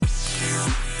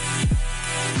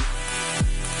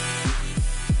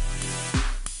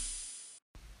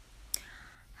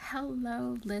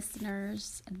Hello,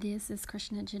 listeners. This is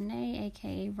Krishna Janae,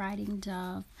 aka Writing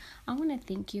Dove. I want to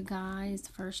thank you guys,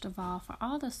 first of all, for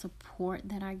all the support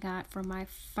that I got for my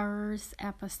first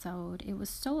episode. It was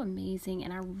so amazing,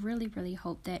 and I really, really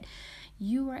hope that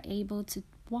you were able to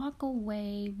walk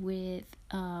away with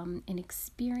an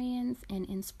experience and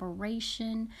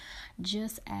inspiration,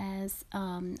 just as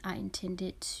I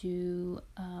intended to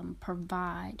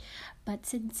provide. But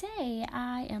today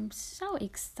I am so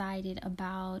excited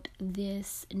about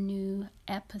this new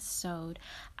episode.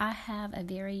 I have a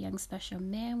very young special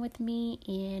man with me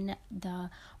in the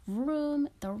room,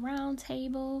 the round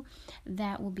table,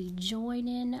 that will be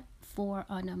joining for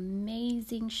an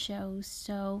amazing show.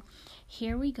 So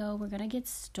here we go. We're going to get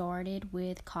started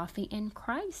with Coffee and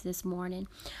Christ this morning.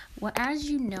 Well, as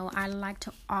you know, I like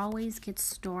to always get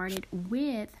started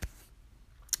with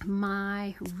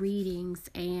my readings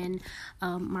and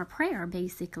my prayer,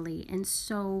 basically. And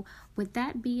so with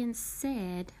that being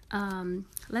said,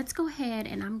 let's go ahead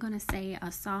and I'm going to say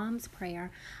a Psalms prayer,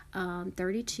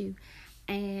 32.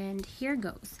 And here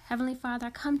goes. Heavenly Father, I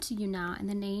come to you now in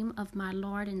the name of my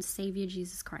Lord and Savior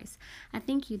Jesus Christ. I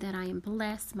thank you that I am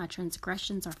blessed, my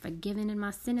transgressions are forgiven, and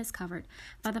my sin is covered.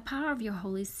 By the power of your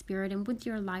Holy Spirit and with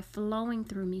your life flowing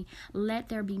through me, let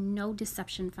there be no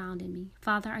deception found in me.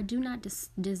 Father, I do not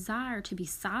desire to be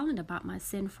silent about my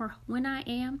sin, for when I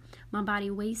am, my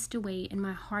body wastes away and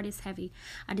my heart is heavy.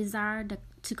 I desire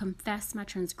to confess my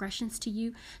transgressions to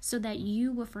you so that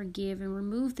you will forgive and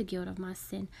remove the guilt of my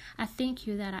sin. I thank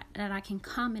you that I can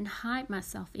come and hide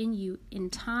myself in you in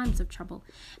times of trouble,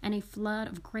 and a flood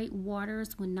of great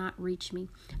waters will not reach me.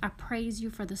 I praise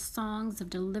you for the songs of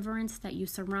deliverance that you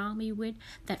surround me with,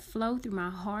 that flow through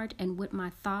my heart and with my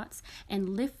thoughts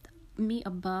and lift me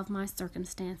above my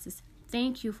circumstances.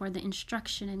 Thank you for the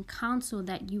instruction and counsel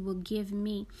that you will give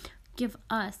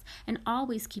us, and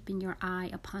always keeping your eye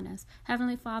upon us.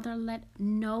 Heavenly Father, let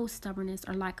no stubbornness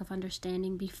or lack of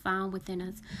understanding be found within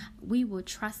us. We will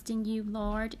trust in you,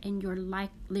 Lord, and your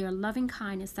loving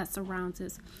kindness that surrounds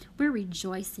us. We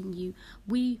rejoice in you.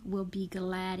 We will be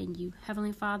glad in you.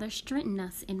 Heavenly Father, strengthen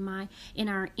us in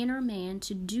our inner man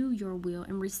to do your will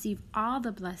and receive all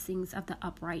the blessings of the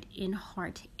upright in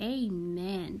heart.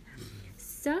 Amen.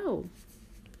 So,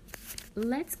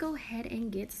 let's go ahead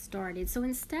and get started. So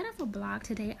instead of a blog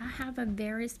today, I have a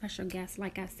very special guest,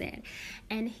 like I said,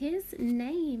 and his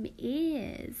name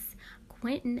is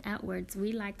Quentin Edwards.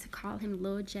 We like to call him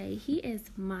Lil J. He is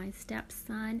my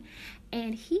stepson,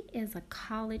 and he is a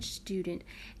college student.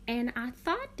 And I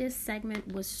thought this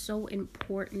segment was so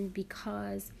important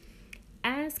because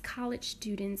as college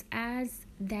students, as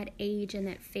that age and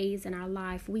that phase in our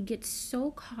life, we get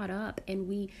so caught up and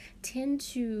we tend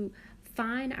to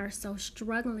find ourselves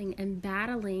struggling and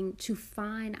battling to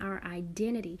find our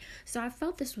identity. So I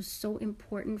felt this was so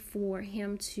important for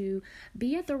him to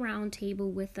be at the round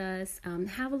table with us,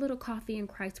 have a little coffee and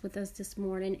Christ with us this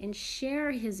morning, and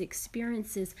share his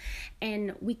experiences,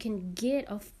 and we can get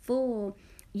a full,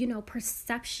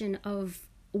 perception of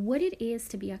what it is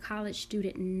to be a college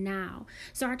student now.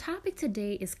 So our topic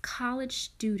today is college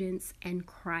students and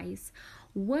Christ.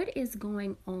 What is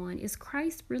going on? Is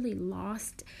Christ really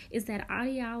lost? Is that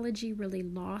ideology really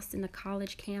lost in the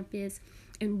college campus?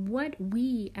 And what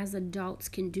we as adults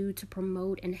can do to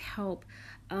promote and help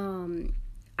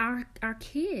our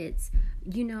kids,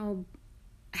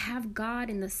 have God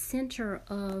in the center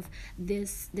of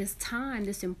this time,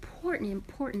 this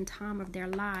important time of their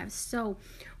lives. So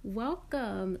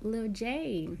welcome, Lil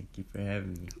J. Thank you for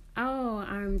having me. Oh,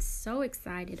 I'm so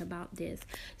excited about this.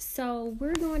 So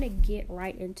we're going to get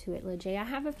right into it, Lil J. I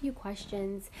have a few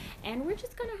questions, and we're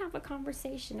just going to have a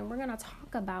conversation, and we're going to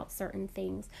talk about certain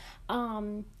things.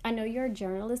 I know you're a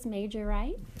journalist major,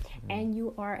 right? Mm-hmm. And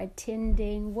you are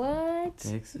attending what?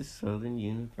 Texas Southern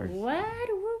University. What?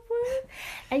 Whoop, whoop.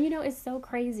 And it's so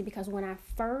crazy because when I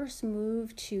first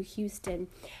moved to Houston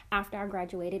after I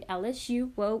graduated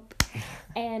LSU,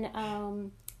 and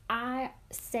I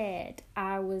said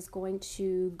I was going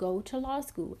to go to law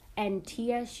school, and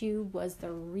TSU was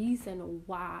the reason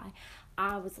why.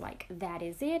 I was like, that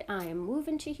is it. I am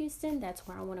moving to Houston. That's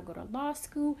where I want to go to law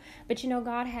school. But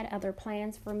God had other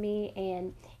plans for me,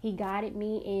 and he guided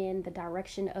me in the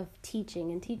direction of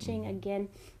teaching. And teaching, again,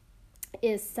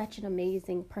 is such an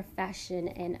amazing profession.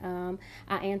 And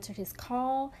I answered his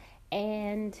call,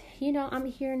 and I'm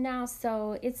here now.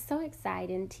 So it's so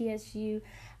exciting. TSU,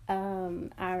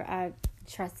 I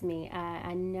trust me,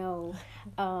 I know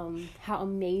how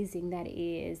amazing that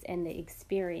is and the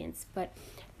experience. But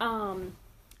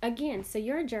again, so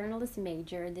you're a journalist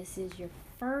major. This is your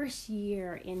first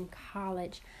year in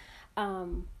college.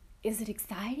 Is it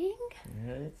exciting?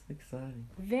 Yeah, it's exciting.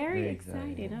 Very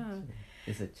exciting, huh?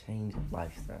 It's a change of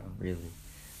lifestyle, really.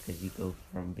 Because you go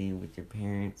from being with your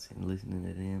parents and listening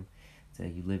to them to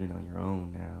you living on your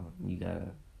own now. You got to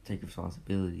take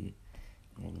responsibility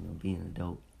and, be an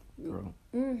adult, bro.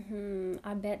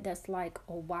 I bet that's like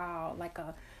a wow.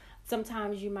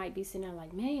 Sometimes you might be sitting there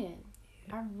like, man,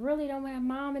 I really don't have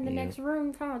mom in the next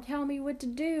room trying to tell me what to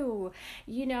do.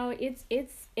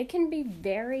 It can be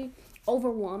very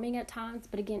overwhelming at times,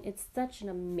 but again, it's such an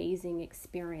amazing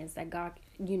experience that God,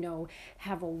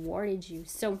 have awarded you.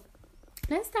 So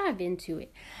let's dive into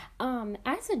it.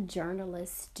 As a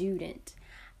journalist student,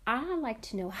 I like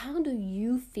to know, how do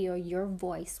you feel your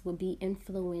voice will be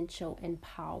influential and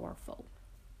powerful?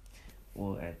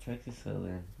 Well, at Texas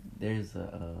Southern, there's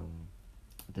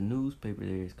the newspaper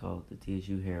there is called the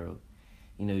TSU Herald.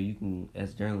 You can,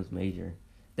 as a journalist major,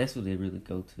 that's what they really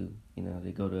go to.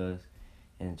 They go to us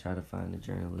and try to find the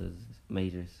journalist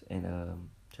majors and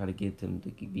try to get them to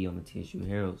be on the TSU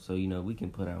Herald. So, we can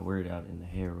put our word out in the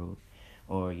Herald.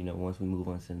 Or, once we move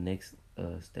on to the next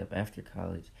step after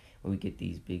college, when we get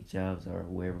these big jobs or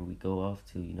wherever we go off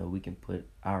to, we can put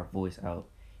our voice out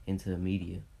into the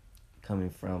media coming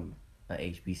from a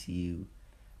HBCU.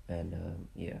 And,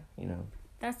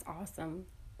 That's awesome.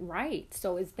 Right.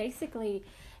 So it's basically,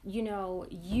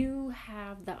 you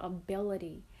have the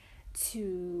ability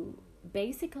to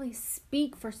basically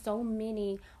speak for so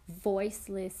many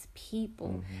voiceless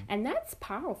people. And that's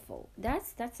powerful.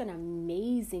 That's an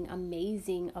amazing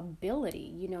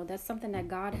ability. That's something that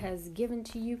God has given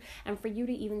to you. And for you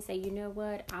to even say, you know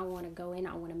what, I want to go in,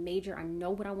 I want to major, I know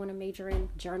what I want to major in,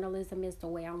 journalism is the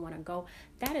way I want to go.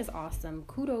 That is awesome.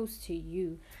 Kudos to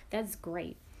you. That's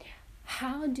great.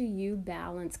 How do you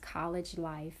balance college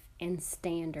life and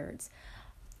standards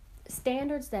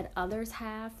that others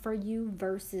have for you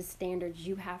versus standards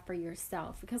you have for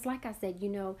yourself? Because like I said,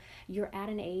 you're at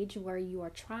an age where you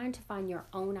are trying to find your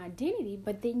own identity,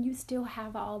 but then you still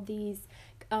have all these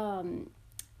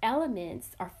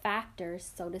elements or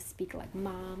factors, so to speak, like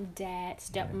mom, dad,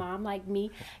 stepmom, like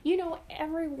me,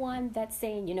 everyone that's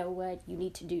saying, you know what, you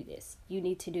need to do this, you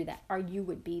need to do that, or you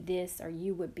would be this, or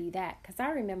you would be that. Because I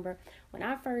remember when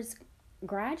I first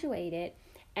graduated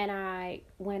and I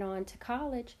went on to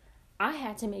college, I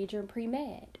had to major in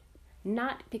pre-med.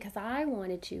 Not because I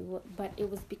wanted to, but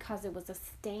it was because it was a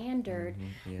standard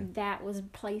that was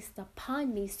placed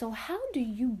upon me. So how do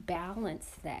you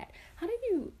balance that? How do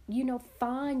you,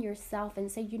 find yourself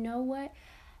and say, you know what,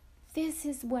 this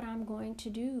is what I'm going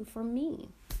to do for me?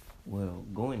 Well,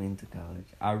 going into college,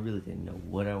 I really didn't know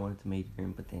what I wanted to major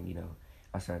in, but then,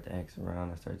 I started to ask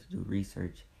around, I started to do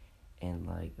research, and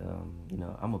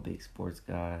I'm a big sports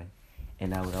guy,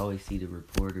 and I would always see the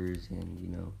reporters and,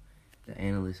 the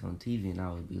analysts on TV, and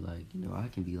I would be like, I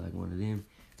can be like one of them.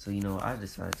 So, I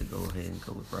decided to go ahead and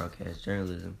go with broadcast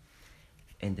journalism.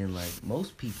 And then,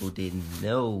 most people didn't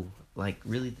know,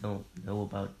 really don't know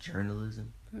about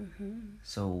journalism.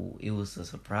 So it was a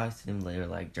surprise to them. They were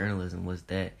like, journalism was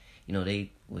that,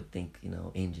 they would think,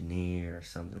 engineer or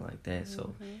something like that.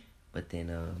 So, but then,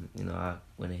 I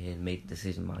went ahead and made the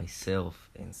decision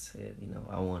myself and said,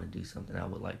 I want to do something I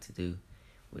would like to do,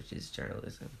 which is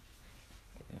journalism.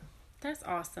 Yeah. That's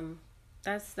awesome.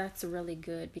 That's really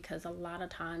good, because a lot of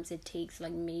times it takes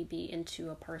maybe into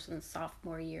a person's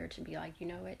sophomore year to be like, you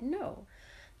know what, no,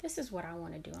 this is what I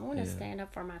want to do. I want to stand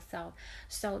up for myself.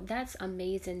 So that's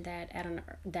amazing that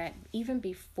that even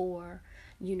before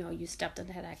you stepped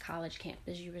into that college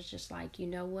campus, you was just like, you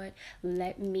know what,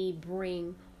 let me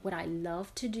bring what I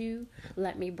love to do.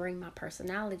 Let me bring my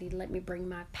personality. Let me bring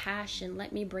my passion.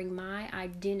 Let me bring my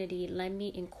identity. Let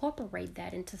me incorporate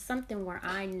that into something where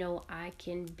I know I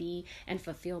can be and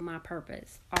fulfill my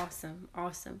purpose.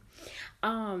 Awesome.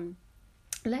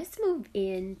 Let's move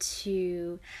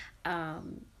into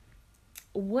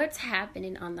what's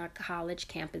happening on the college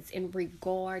campus in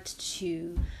regards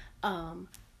to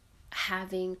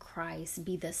having Christ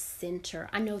be the center.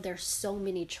 I know there's so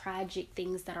many tragic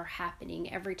things that are happening.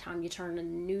 Every time you turn on the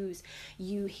news,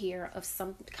 you hear of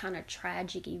some kind of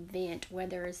tragic event,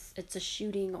 whether it's a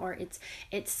shooting or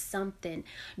it's something.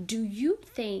 Do you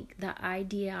think the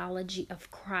ideology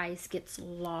of Christ gets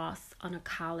lost on a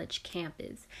college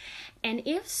campus? And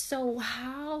if so,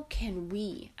 how can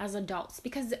we as adults,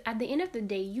 because at the end of the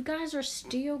day, you guys are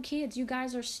still kids, you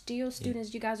guys are still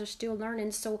students, you guys are still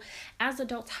learning. So as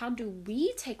adults, how do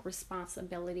we take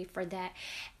responsibility for that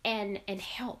and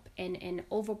help and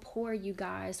overpour you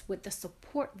guys with the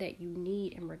support that you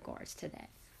need in regards to that?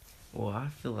 Well, I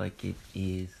feel like it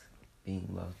is being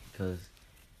lost because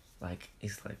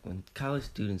it's like when college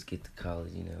students get to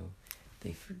college,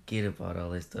 they forget about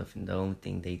all that stuff, and the only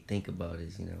thing they think about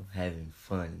is, you know, having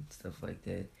fun and stuff like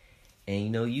that. And, you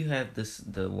know, you have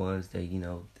the ones that, you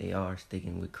know, they are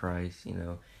sticking with Christ, you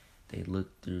know, they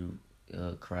look through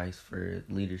Christ for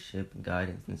leadership and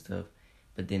guidance and stuff.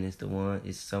 But then it's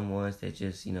some ones that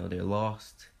just, you know, they're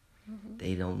lost. Mm-hmm.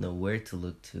 They don't know where to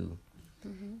look to.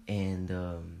 Mm-hmm. And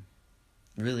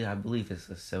really, I believe it's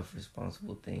a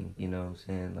self-responsible thing, you know what I'm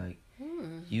saying? Like,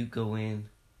 you go in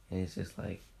and it's just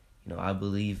like, you know, I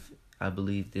believe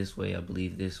this way, I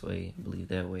believe this way, I believe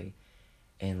that way.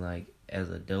 And like, as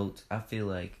adults, I feel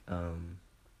like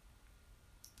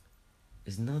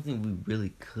there's nothing we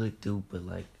really could do but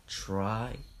like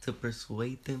try to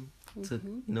persuade them to,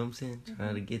 you know what I'm saying?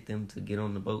 Try to get them to get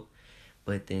on the boat.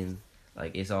 But then,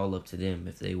 like, it's all up to them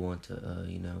if they want to,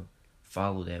 you know,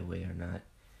 follow that way or not,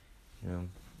 you know.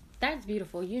 That's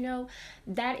beautiful. You know,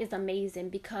 that is amazing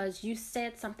because you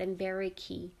said something very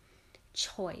key.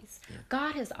 Choice. Yeah.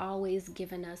 God has always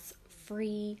given us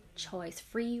free choice,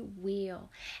 free will.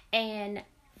 And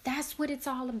that's what it's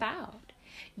all about.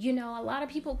 You know, a lot of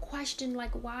people question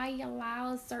like why he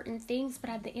allows certain things, but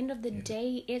at the end of the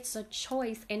day, it's a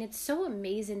choice. And it's so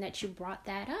amazing that you brought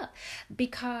that up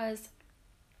because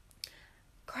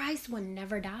Christ will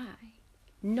never die.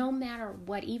 No matter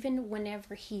what, even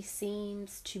whenever he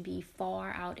seems to be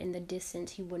far out in the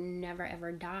distance, he will never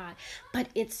ever die. But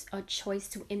it's a choice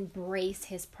to embrace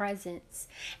his presence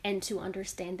and to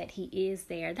understand that he is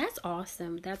there. That's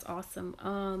awesome. That's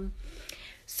awesome.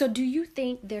 So do you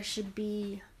think there should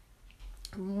be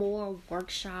more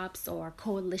workshops or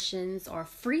coalitions or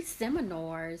free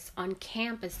seminars on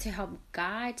campus to help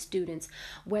guide students,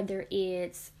 whether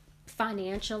it's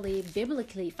financially,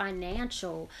 biblically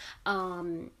financial,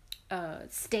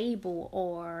 stable,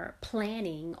 or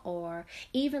planning, or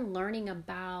even learning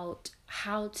about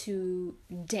how to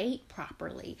date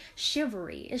properly?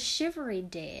 Chivalry. Is chivalry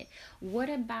dead? What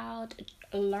about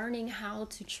learning how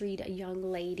to treat a young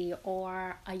lady,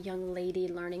 or a young lady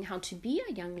learning how to be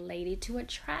a young lady to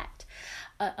attract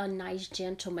a nice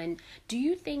gentleman? Do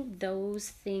you think those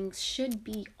things should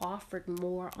be offered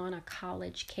more on a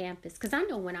college campus? Because I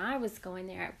know when I was going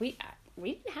there, we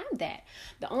didn't have that.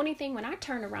 The only thing, when I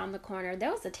turned around the corner,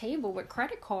 there was a table with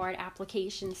credit card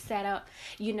applications set up,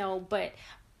 you know, but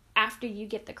after you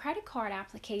get the credit card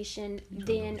application,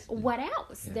 then what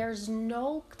else? Yeah. There's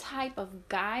no type of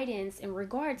guidance in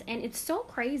regards. And it's so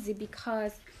crazy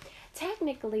because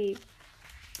technically,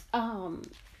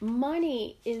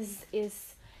 money is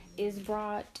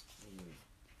brought,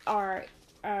 or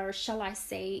shall I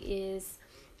say, is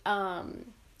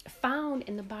found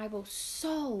in the Bible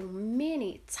so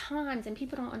many times, and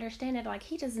people don't understand it. Like,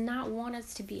 he does not want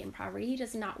us to be in poverty. He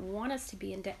does not want us to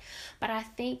be in debt. But I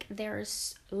think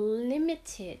there's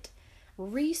limited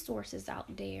resources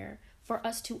out there for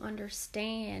us to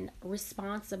understand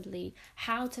responsibly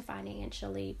how to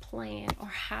financially plan, or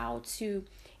how to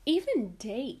even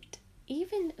date.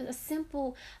 Even a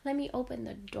simple, let me open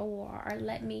the door, or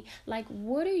let me, like,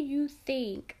 what do you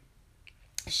think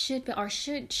should be, or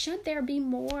should there be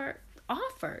more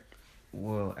offered?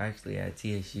 Well, actually at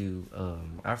TSU,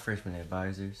 our freshman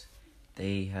advisors,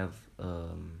 they have,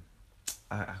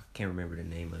 I can't remember the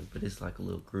name of it, but it's like a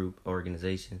little group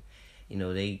organization. You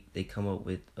know, they come up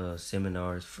with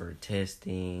seminars for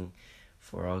testing,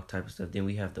 for all type of stuff. Then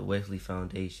we have the Wesley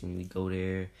Foundation. We go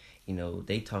there, you know,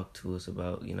 they talk to us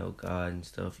about, you know, God and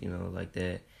stuff, you know, like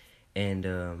that. And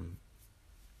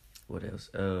what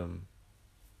else?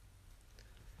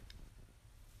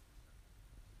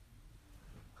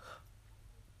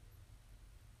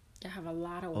 They have a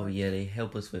lot of work. Oh yeah, they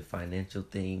help us with financial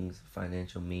things,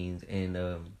 financial means, and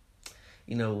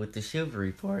you know, with the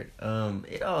chivalry part,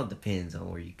 it all depends on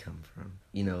where you come from.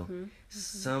 You know,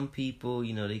 some people,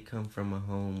 you know, they come from a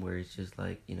home where it's just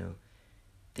like, you know,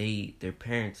 their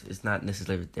parents, it's not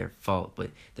necessarily their fault,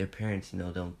 but their parents, you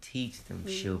know, don't teach them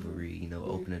chivalry, you know,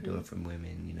 open the door for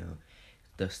women, you know,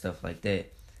 the stuff like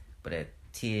that. But at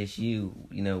TSU,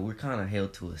 you know, we're kind of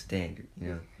held to a standard, you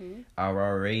know.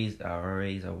 Our RAs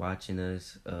are watching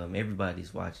us.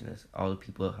 Everybody's watching us. All the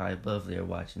people high above there are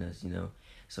watching us, you know.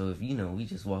 So if, you know, we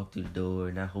just walk through the door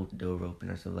and not hold the door open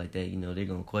or something like that, you know, they're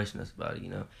going to question us about it, you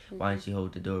know. Why didn't you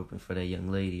hold the door open for that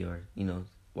young lady? Or, you know,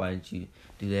 why didn't you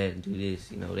do that and do this?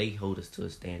 You know, they hold us to a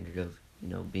standard of, you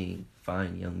know, being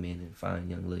fine young men and fine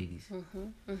young ladies.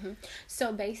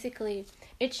 So basically,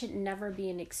 it should never be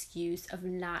an excuse of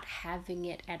not having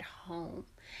it at home.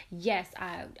 Yes,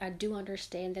 I do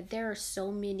understand that there are so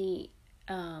many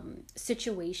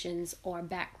situations or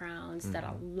backgrounds that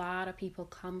a lot of people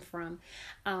come from,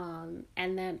 and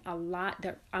then a lot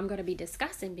that I'm going to be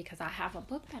discussing, because I have a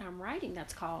book that I'm writing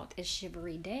that's called Is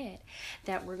Chivalry Dead,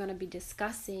 that we're going to be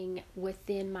discussing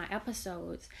within my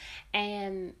episodes.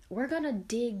 And we're going to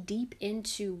dig deep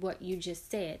into what you just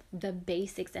said, the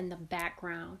basics and the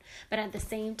background. But at the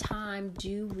same time,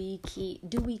 do we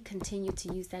continue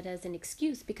to use that as an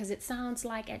excuse? Because it sounds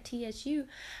like at TSU,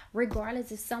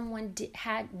 regardless if someone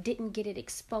didn't get it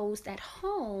exposed at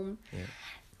home,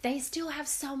 they still have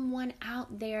someone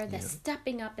out there that's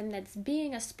stepping up and that's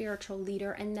being a spiritual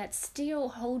leader, and that's still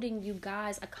holding you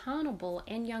guys accountable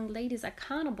and young ladies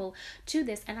accountable to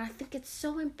this. And I think it's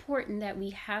so important that we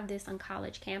have this on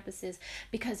college campuses,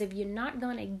 because if you're not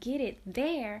going to get it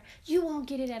there, you won't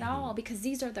get it at all, because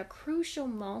these are the crucial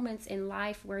moments in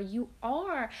life where you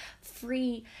are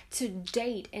free to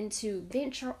date and to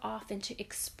venture off and to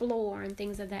explore and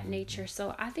things of that nature.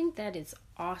 So I think that is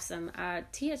awesome.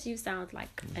 TSU sounds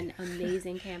like an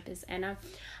amazing campus, and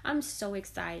I'm so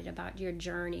excited about your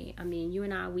journey. I mean, you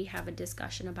and I, we have a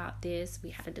discussion about this. We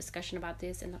had a discussion about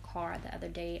this in the car the other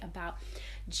day, about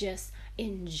just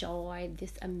enjoy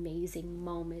this amazing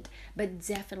moment, but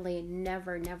definitely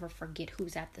never forget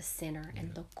who's at the center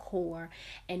and the core.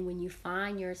 And when you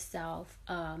find yourself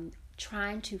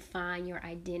trying to find your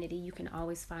identity, you can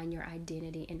always find your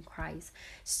identity in Christ.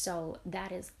 So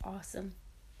that is awesome.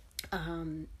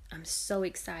 I'm so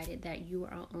excited that you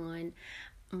are on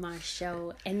my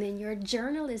show, and then your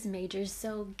journalist major.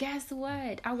 So guess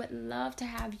what? I would love to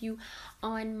have you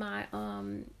on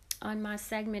my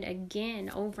segment again,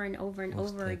 over and over and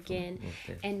over again.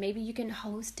 And maybe you can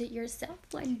host it yourself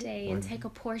one day and take a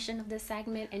portion of the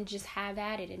segment and just have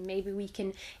at it. And maybe we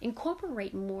can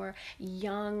incorporate more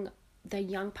the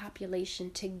young population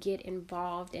to get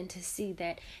involved and to see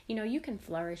that, you can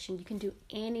flourish and you can do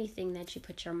anything that you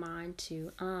put your mind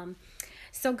to.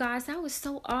 So guys, that was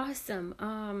so awesome.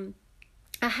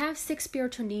 I have 6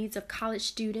 spiritual needs of college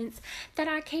students that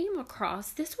I came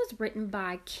across. This was written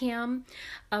by Kim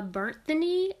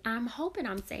Berntheny. I'm hoping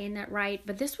I'm saying that right,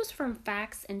 but this was from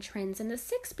Facts and Trends. And the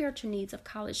 6 spiritual needs of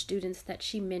college students that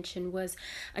she mentioned was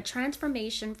a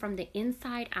transformation from the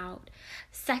inside out.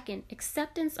 2nd,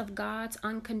 acceptance of God's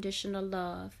unconditional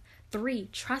love. 3,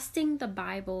 trusting the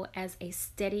Bible as a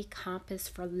steady compass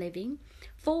for living.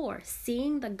 4,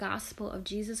 seeing the gospel of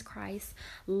Jesus Christ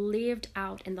lived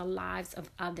out in the lives of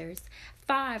others.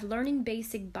 5, learning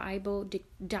basic Bible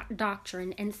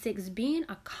doctrine. And 6, being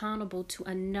accountable to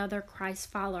another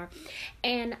Christ follower.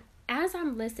 And as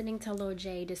I'm listening to Lil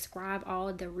J describe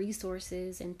all the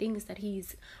resources and things that he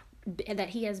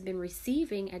has been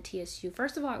receiving at TSU,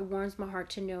 first of all, it warms my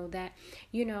heart to know that,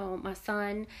 my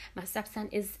stepson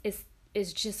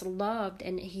is just loved,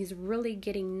 and he's really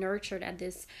getting nurtured at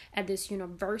this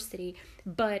university.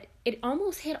 But it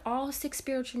almost hit all 6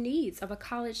 spiritual needs of a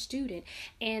college student,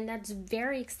 and that's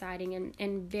very exciting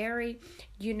and very,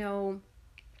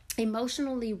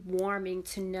 emotionally warming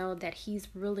to know that he's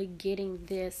really getting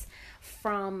this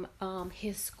from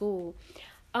his school.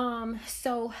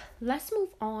 So let's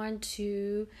move on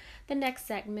to the next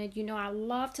segment. I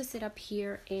love to sit up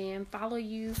here and follow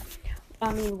you.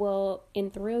 Enthrall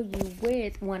you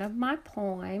with one of my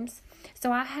poems.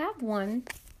 So I have one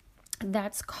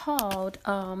that's called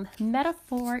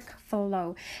Metaphoric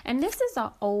Flow. And this is an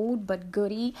old but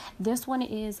goodie. This one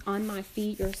is on my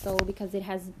Feed Your Soul, because it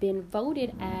has been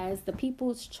voted as the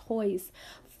people's choice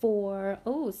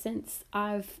since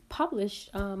I've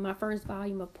published my first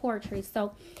volume of poetry.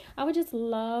 So I would just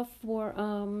love for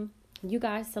you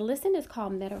guys to listen. It's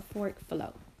called Metaphoric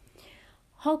Flow.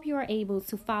 Hope you are able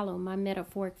to follow my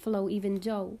metaphoric flow, even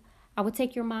though I will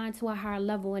take your mind to a higher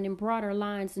level and in broader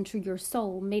lines into your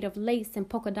soul, made of lace and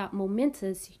polka dot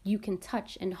mementos you can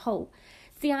touch and hold.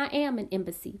 See, I am an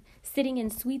embassy, sitting in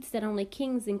suites that only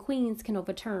kings and queens can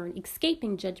overturn,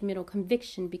 escaping judgmental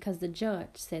conviction because the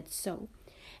judge said so.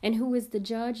 And who is the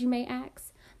judge, you may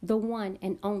ask? The one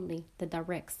and only that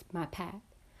directs my path.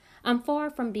 I'm far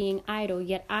from being idle,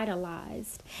 yet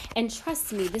idolized. And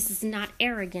trust me, this is not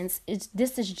arrogance.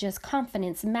 This is just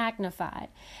confidence magnified.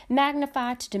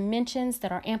 Magnified to dimensions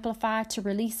that are amplified to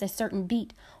release a certain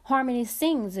beat. Harmony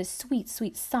sings a sweet,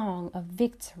 sweet song of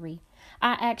victory.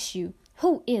 I ask you,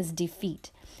 who is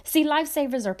defeat? See,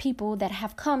 lifesavers are people that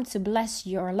have come to bless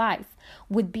your life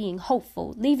with being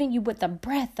hopeful, leaving you with a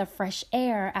breath of fresh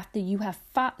air after you have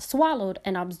swallowed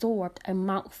and absorbed a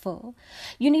mouthful.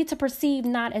 You need to perceive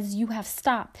not as you have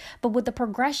stopped, but with the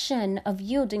progression of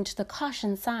yielding to the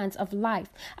caution signs of life.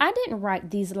 I didn't write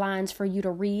these lines for you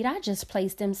to read. I just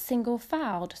placed them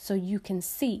single-filed so you can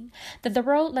see that the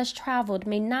road less traveled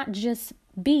may not just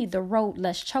be the road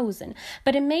less chosen,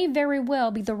 but it may very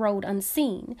well be the road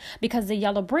unseen because the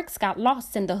yellow bricks got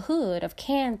lost in the hood of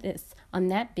canvas on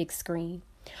that big screen.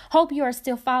 Hope you are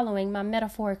still following my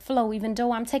metaphoric flow, even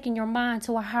though I'm taking your mind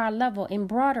to a higher level,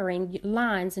 embroidering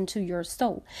lines into your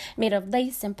soul. Made of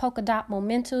lace and polka dot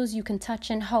mementos you can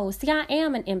touch and hold. See, I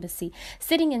am an embassy,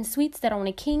 sitting in suites that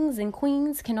only kings and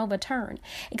queens can overturn,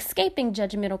 escaping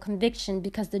judgmental conviction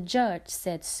because the judge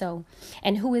said so.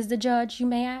 And who is the judge, you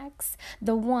may ask?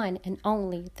 The one and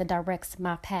only that directs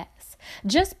my path.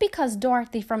 Just because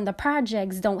Dorothy from the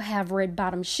projects don't have red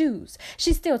bottom shoes,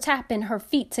 she's still tapping her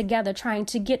feet together trying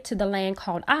to get to the land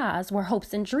called Oz, where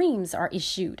hopes and dreams are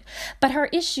issued. But her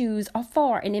issues are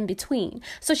far and in between,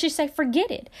 so she say, forget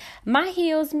it. My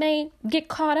heels may get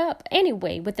caught up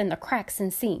anyway within the cracks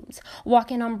and seams.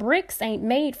 Walking on bricks ain't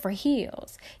made for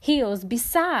heels. Heels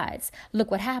besides.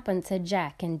 Look what happened to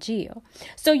Jack and Jill.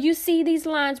 So you see, these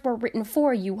lines were written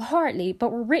for you, hardly,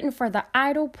 but were written for the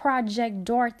idol project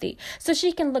Dorothy, so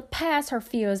she can look past her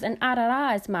fears and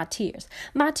idolize my tears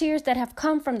that have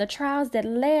come from the trials that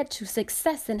led to success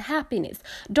and happiness.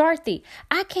 Dorothy,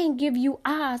 I can't give you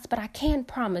Oz, but I can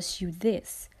promise you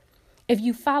this. If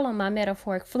you follow my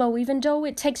metaphoric flow, even though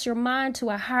it takes your mind to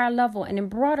a higher level and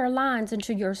embroider lines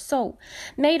into your soul,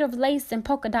 made of lace and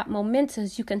polka dot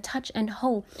mementos you can touch and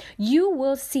hold, you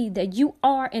will see that you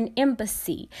are an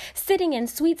embassy, sitting in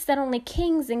suites that only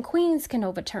kings and queens can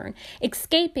overturn,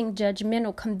 escaping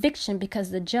judgmental conviction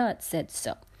because the judge said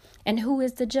so. And who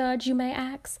is the judge, you may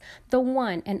ask? The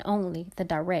one and only that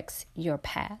directs your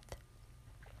path.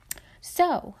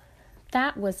 So,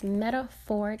 that was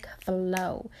metaphoric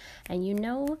flow. And you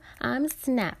know, I'm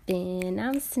snapping.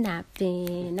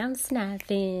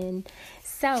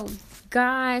 So,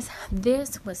 guys,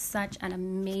 this was such an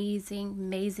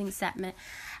amazing segment.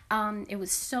 It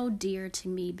was so dear to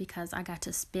me because I got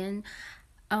to spend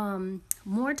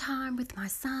more time with my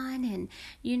son, and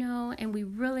and we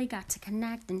really got to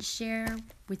connect and share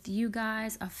with you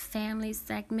guys a family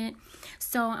segment.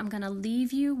 So I'm gonna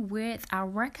leave you with our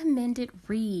recommended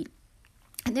read.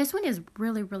 And this one is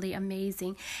really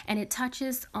amazing, and it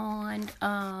touches on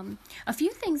a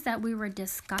few things that we were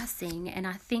discussing, and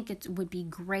I think it would be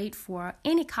great for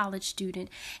any college student,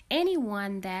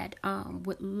 anyone that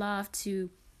would love to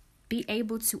be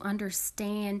able to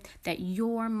understand that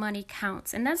your money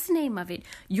counts. And that's the name of it.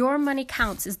 Your Money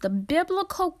Counts is the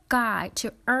biblical guide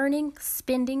to earning,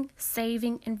 spending,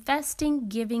 saving, investing,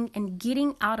 giving, and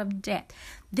getting out of debt.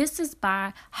 This is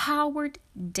by Howard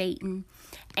Dayton.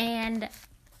 And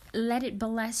let it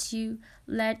bless you.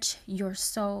 Let your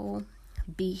soul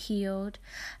be healed,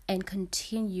 and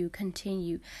continue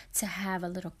to have a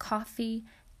little coffee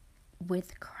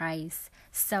with Christ.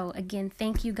 So again,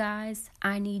 thank you guys.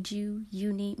 I need you.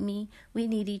 You need me. We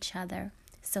need each other.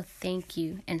 So thank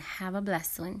you, and have a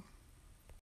blessed one.